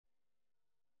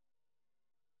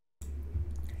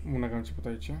Bun, dacă am început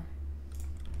aici.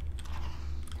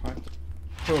 Hai.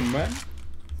 Oh, man.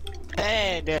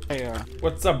 Hey, there you are.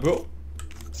 What's up, bro?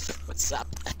 What's up?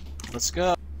 Let's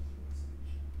go.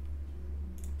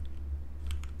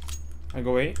 I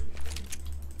go A.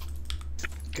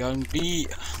 Going B.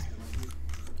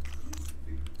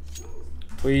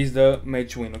 Who is the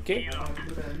match win, okay?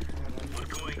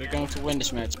 We're going to win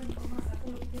this match.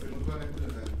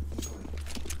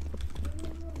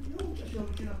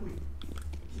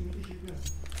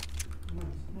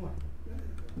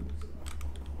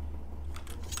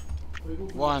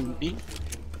 One B.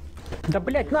 Да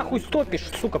блять, нахуй стопишь,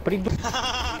 сука, приду.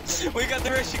 We got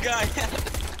the Russian guy.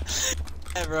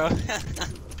 Hey, bro.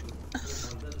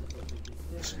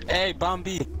 Hey, bomb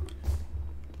B.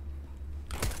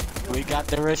 We got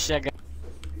the Russian guy.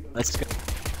 Let's go.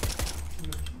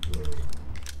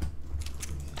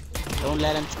 Don't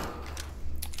let him.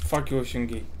 Fuck you, Ocean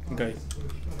guy.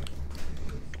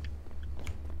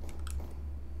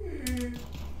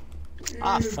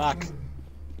 Ah, fuck.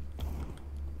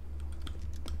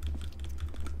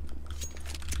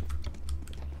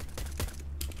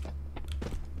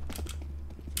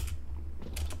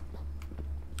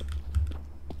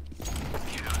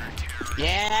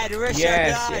 Yeah, the Russian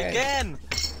guy again.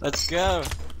 Let's go.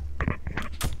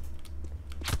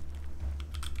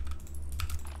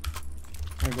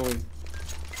 I go in.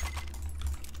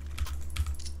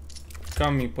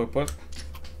 Come, Purple.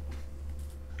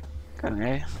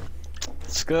 Okay.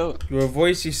 Let's go. Your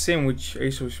voice is same with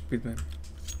ISHOW Speedman.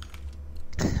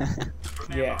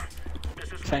 Yeah.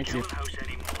 Thank you.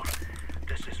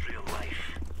 This is real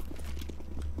life.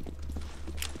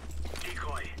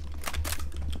 Decoy.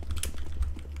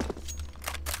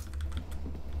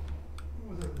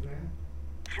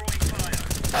 Throwing fire.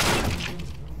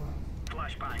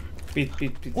 Flashbang.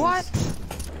 Pit. What?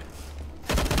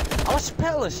 I was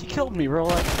palace. He killed me, bro.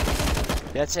 Like,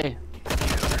 that's it.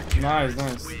 Nice.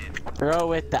 Bro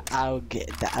with the auge,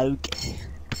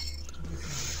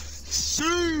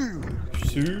 Sue.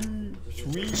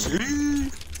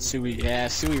 Sweet, yeah,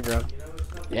 sweet, bro.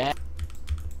 Yeah.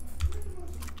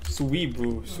 Sweet,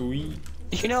 bro. Sweet.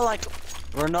 You know, like,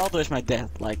 Ronaldo is my dad.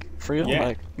 Like, for you, Yeah.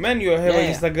 like. Man, you have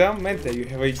Yeah. Instagram? Mente, you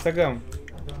have Instagram.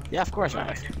 Yeah, of course,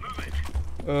 right.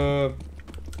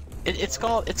 It's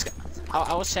called.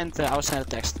 I was sent a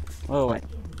text. Oh wait.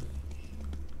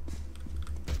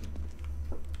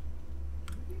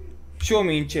 Show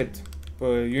me in chat.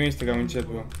 Your Instagram in chat,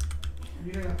 bro.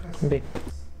 B.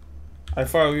 I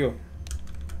follow you.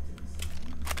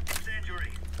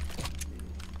 Incendiary.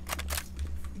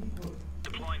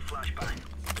 Deploying flashbang.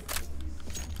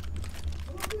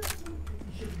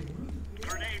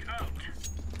 Grenade out.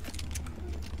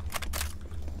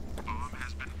 Bomb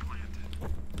has been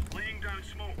planted. Laying down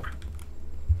smoke.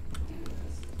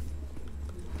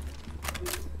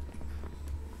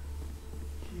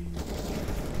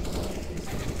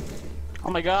 Oh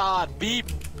my God, beep.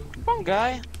 One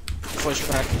guy.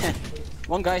 Pushback.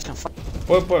 One guy's gonna fuck.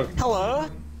 Purple. Hello.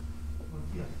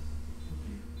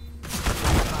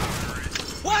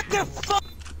 What the fuck?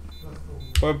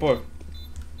 Purple.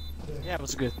 Yeah, it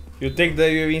was good. You take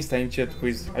your Insta in chat,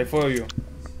 please. I follow you.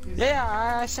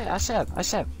 Yeah, I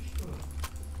said.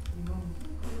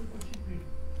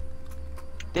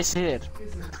 This is it.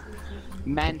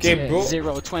 Man Okay,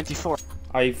 bro. 024.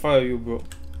 I follow you, bro.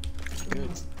 Good.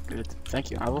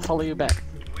 Thank you. I will follow you back.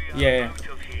 Yeah. Out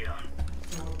of here.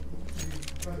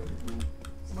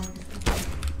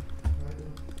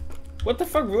 What the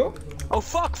fuck, bro? Oh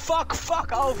fuck!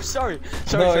 Oh, sorry. No,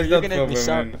 Sorry. it's You're not gonna hit me. problem,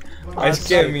 Sorry. man. Oh, I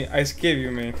scare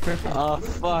you, man. Oh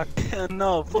fuck!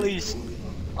 No, please.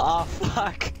 Oh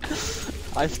fuck!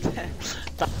 I've.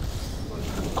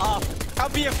 Oh, I'll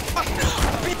be a fuck!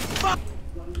 I'll be a fuck!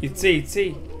 It's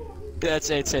A. Yeah, it's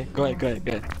it. Go ahead.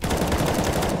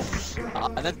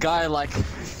 That guy, like,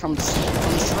 from the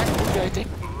Shrek movie, I think.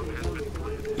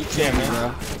 He killed Yeah, me, man. bro.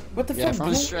 What the Yeah, fuck, from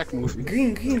bro? the Shrek movie.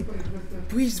 Green.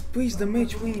 Please, the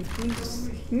match win, please.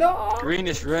 No! Green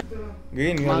is red.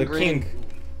 Green, Come you're on, the Green. king.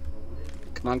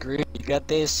 Come on, Green. You got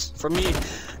this. For me.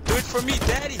 Do it for me,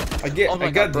 Daddy. Oh my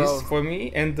I got God, bro. this for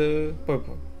me and the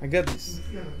purple. I got this.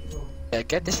 Yeah,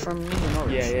 get this from me and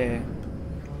orange. Yeah.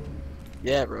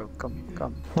 Yeah, bro. Come.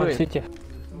 Do Вот it. City.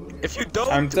 If you don't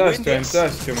I'm win thirsty, this,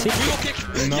 man. we will kick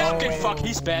him. No, Yeah, okay, fuck.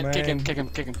 He's bad. man. Kick him. Kick him,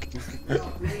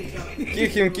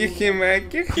 man.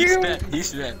 Kick him.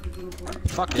 He's bad.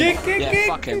 Fuck him. Kick.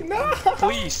 Fuck him. No.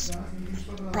 Please.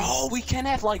 Bro, we can't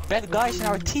have like bad guys in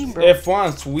our team, bro.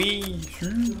 F1, sweet.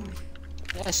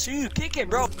 Yeah, Sue, kick it,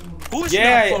 bro. Who's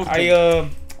Yeah, not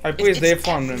voting? I pressed the It's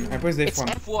F1, man. I pressed the It's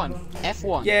F1.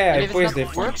 F1. Yeah, And I if pressed it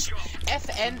F1. works,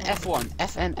 FN F1.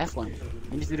 FN F1.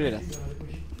 You need to do that.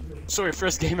 Sorry,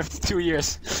 first game after 2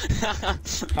 years.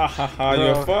 Hahaha,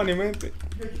 you're funny, man.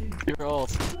 You're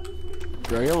old.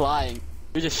 Bro, you're lying.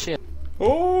 You're just shit.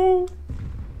 Oh!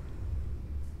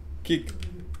 Kick.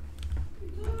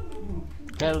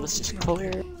 Okay, let's just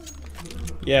clear.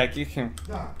 Yeah, kick him.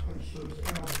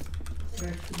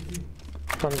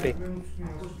 One B.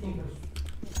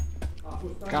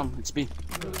 Come, it's B.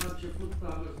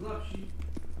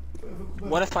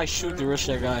 What if I shoot the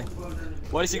Russia guy?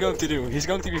 What is he going to do? He's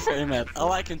going to be very mad. I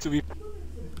like him to be...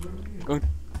 No,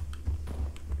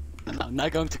 I'm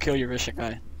not going to kill you, Russia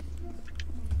guy.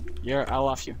 I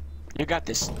love you. You got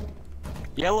this.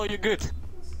 Yellow, you're good.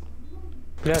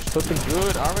 Бля, что ты?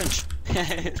 Good, orange.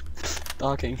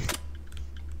 Talking.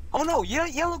 Oh no,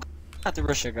 yellow not the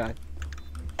Russia guy.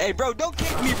 Hey bro, don't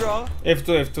kick me, bro.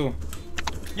 F2, F2.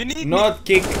 You need Not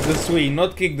kick the Sui,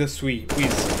 not kick the Sui,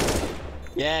 please.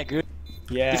 Yeah, good.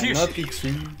 Yeah, If you not kick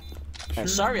Sui.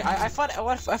 Sorry, I thought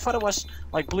it was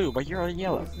like blue, but you're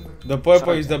yellow. The purple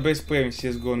Sorry. is the best player in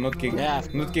CSGO, not kick. Yeah.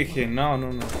 Not kick him, no.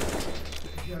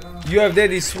 You have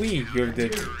daddy Sui, you have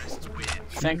daddy.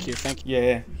 Thank you.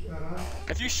 Yeah.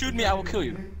 If you shoot me, I will kill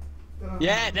you.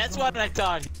 Yeah, that's what I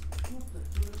thought.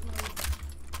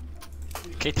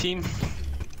 Okay, team.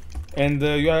 And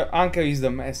your uncle is the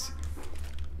mess.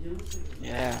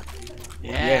 Yeah.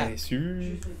 Yeah,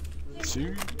 Sui.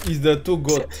 See? Is the two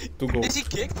goat. Is he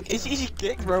kicked? Is he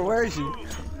kicked, bro? Where is he?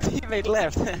 Teammate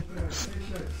left.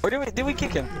 Or did we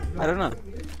kick him? I don't know.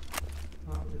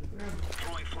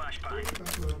 Throwing flashbang.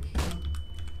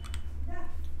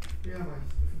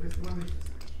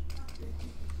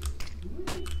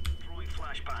 Throwing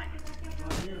flashbang.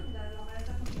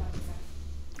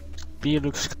 B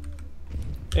looks.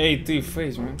 Hey, three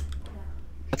face, man.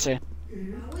 Let's say.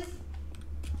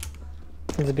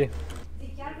 It's B.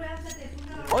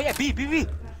 Oh yeah, B.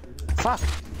 Fuck.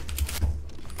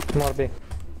 More B.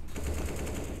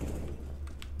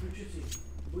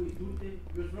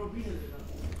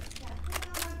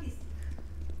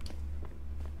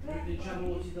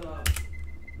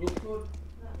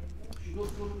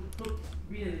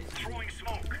 Throwing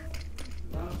smoke.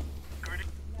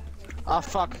 Ah,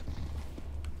 fuck.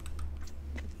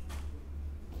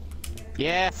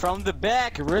 Yeah, from the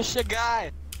back, Russia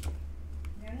guy.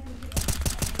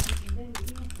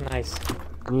 Nice.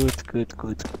 Good.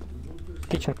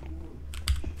 Kitchen.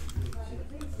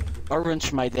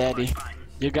 Orange, my daddy.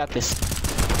 You got this.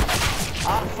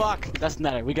 Ah, fuck. Doesn't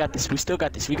matter. We got this. We still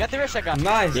got this. We got the Russia guy.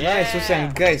 Nice, Yeah. nice,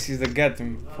 Ocean, guys, he's the god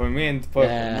for me and purple.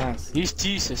 Yeah. Nice. He's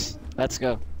Jesus. Let's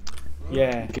go.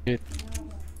 Yeah. Good.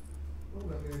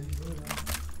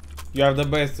 You are the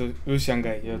best, Russian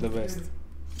guy, you're the best.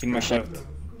 In my heart.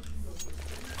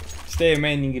 Stay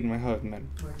remaining in my heart, man.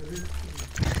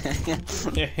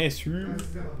 Yeah, sure.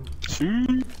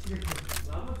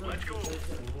 Let's go.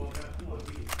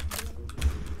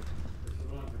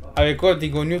 I'm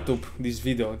recording on YouTube this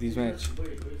video, this match.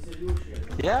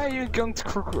 Yeah, you're going to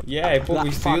record. Yeah, I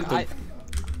published to fuck, YouTube.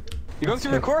 You're going to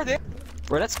record it?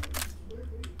 Bro, that's...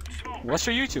 What's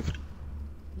your YouTube?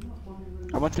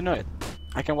 I want to know it.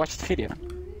 I can watch the video.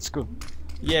 It's cool.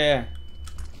 Yeah.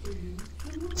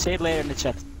 Say it later in the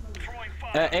chat. Throwing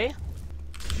fire. A?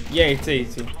 Yeah, it's A.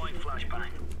 Throwing flashbang.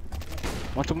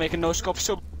 Want to make a no-scope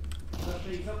sub?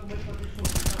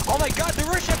 Oh my god, the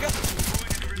Russia guy!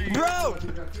 Bro!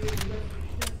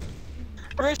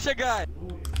 Russia guy!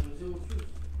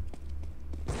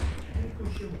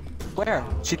 Where?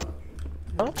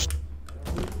 Oh?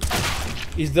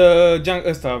 Is the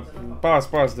junk stuff. Pass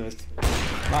the rest.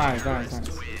 Nice.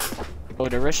 Oh,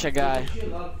 the Russia guy.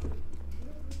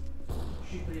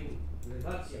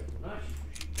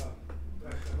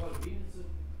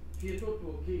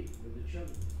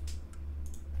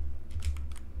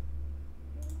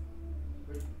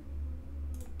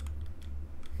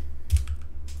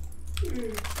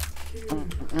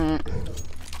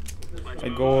 I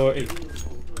go A.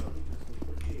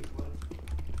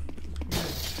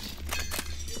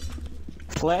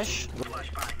 Flash?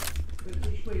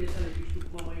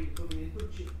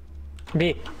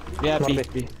 B. Yeah, More B.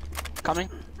 B. Coming?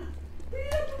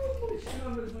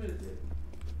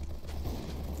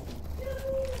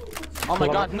 Oh my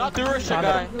god, not the Russia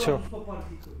guy! Under. 2.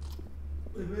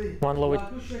 One low it.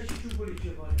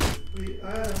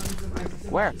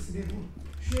 Where?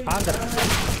 Under.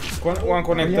 One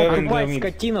connector in the Ебать, mid.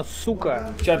 скотина,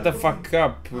 сука. Shut the fuck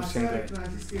up, Russian guy.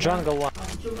 Jungle one.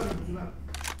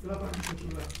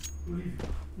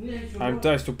 I'm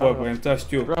touched to purple, I'm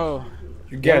touched you. Bro,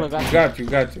 You Yellow got you.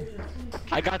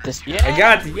 I got this. Yeah. I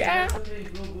got it, yeah!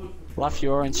 Love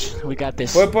you, Orange. We got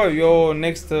this. Purple, your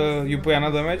next, you play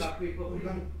another match?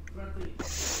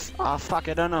 Ah, fuck,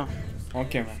 I don't know.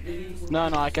 Okay, man. No,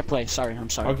 I can play. Sorry, I'm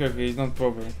sorry. Okay, it's not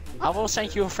problem. I will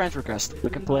send you a friend request. We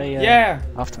can play. Yeah!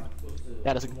 After.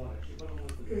 Yeah, that's good.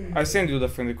 I send you the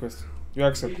friend request. You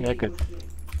accept. Yeah, good.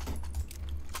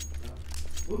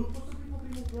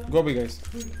 Go big, guys.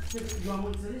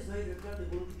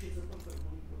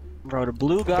 Bro, the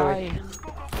blue guy.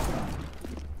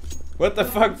 What the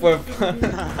fuck, Purp?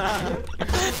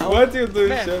 What you doing,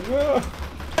 Man. Chef? Bro?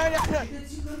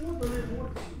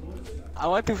 I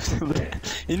want to.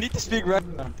 You need to speak right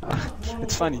now.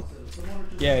 It's funny.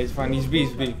 Yeah, it's fun. It's B.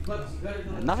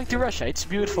 Nothing to Russia. It's a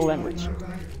beautiful language.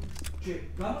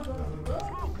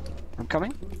 I'm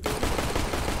coming.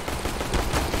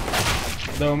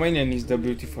 The Romanian is the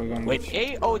beautiful language. Wait,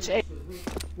 A? Oh, it's A.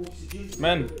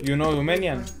 Man, you know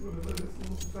Romanian?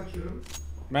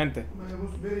 Mente.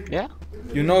 Yeah?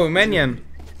 You know Romanian?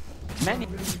 Many.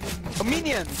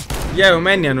 Armenian. Yeah,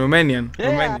 Romanian.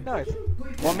 Yeah, I know it.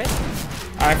 1 minute.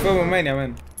 I'm from Romania,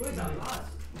 man.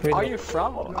 Are you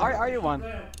from? Are you one?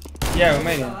 Yeah,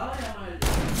 Romanian.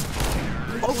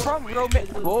 Oh, from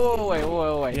Romania.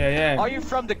 Whoa, wait. Yeah. Are you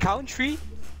from the country?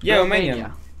 Yeah,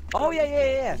 Romanian. Oh,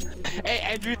 yeah. Hey,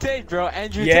 Andrew Tate, bro.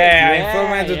 Andrew Tate. Yeah, I'm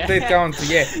from Andrew yeah. Tate country,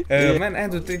 yeah. Man,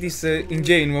 Andrew Tate is in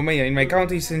jail in Romania. In my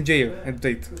country, he's in jail, Andrew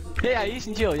Tate. Yeah, he's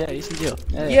in jail. Yeah,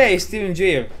 he's still in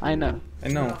jail. I know.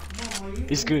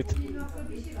 He's good.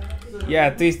 Yeah,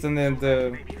 Tristan and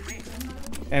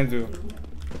Andrew.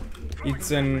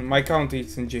 It's in my country,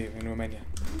 it's in jail in Romania.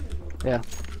 Yeah.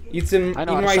 It's in I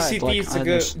know, my outside, city, like, it's I a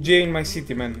understand. jail in my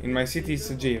city, man. In my city, it's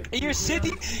a jail. In your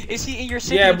city? Is he in your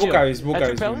city? Yeah, in jail? Bucharest, At your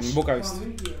man, palace? Bucharest.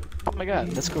 Oh my god,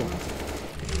 that's cool.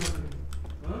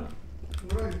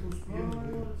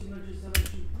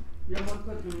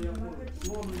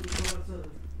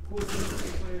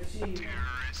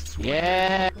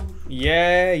 Yeah.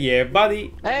 Yeah,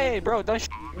 buddy. Hey, bro, don't.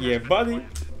 Yeah, buddy.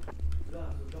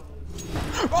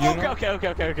 Oh,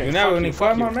 okay. You know Fuck only you,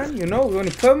 fuck you. Furman, man? You know only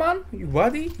Furman? You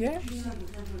buddy? Yeah?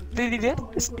 Did he did?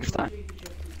 It's next time.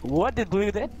 What did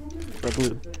Blue did? Bro,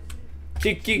 Blue.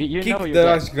 Kick You know the you're dead.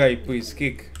 Rush guy, please,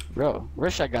 kick. Bro,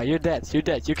 Russia guy, you're dead.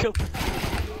 You killed.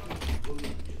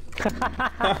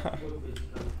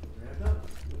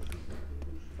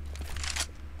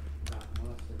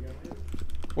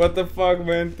 What the fuck,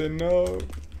 man? No.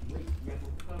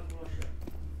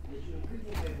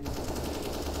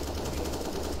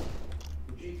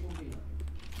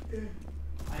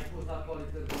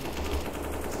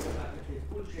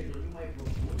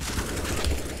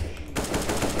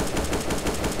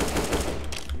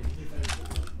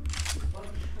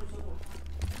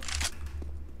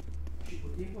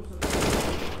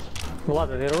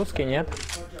 Влада, ты русский, нет?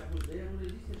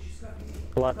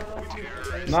 Влад.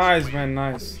 Nice, man,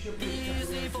 nice.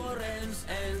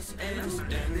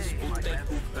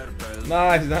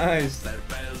 Nice.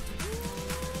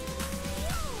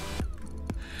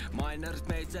 Miners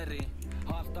Majori,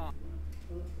 half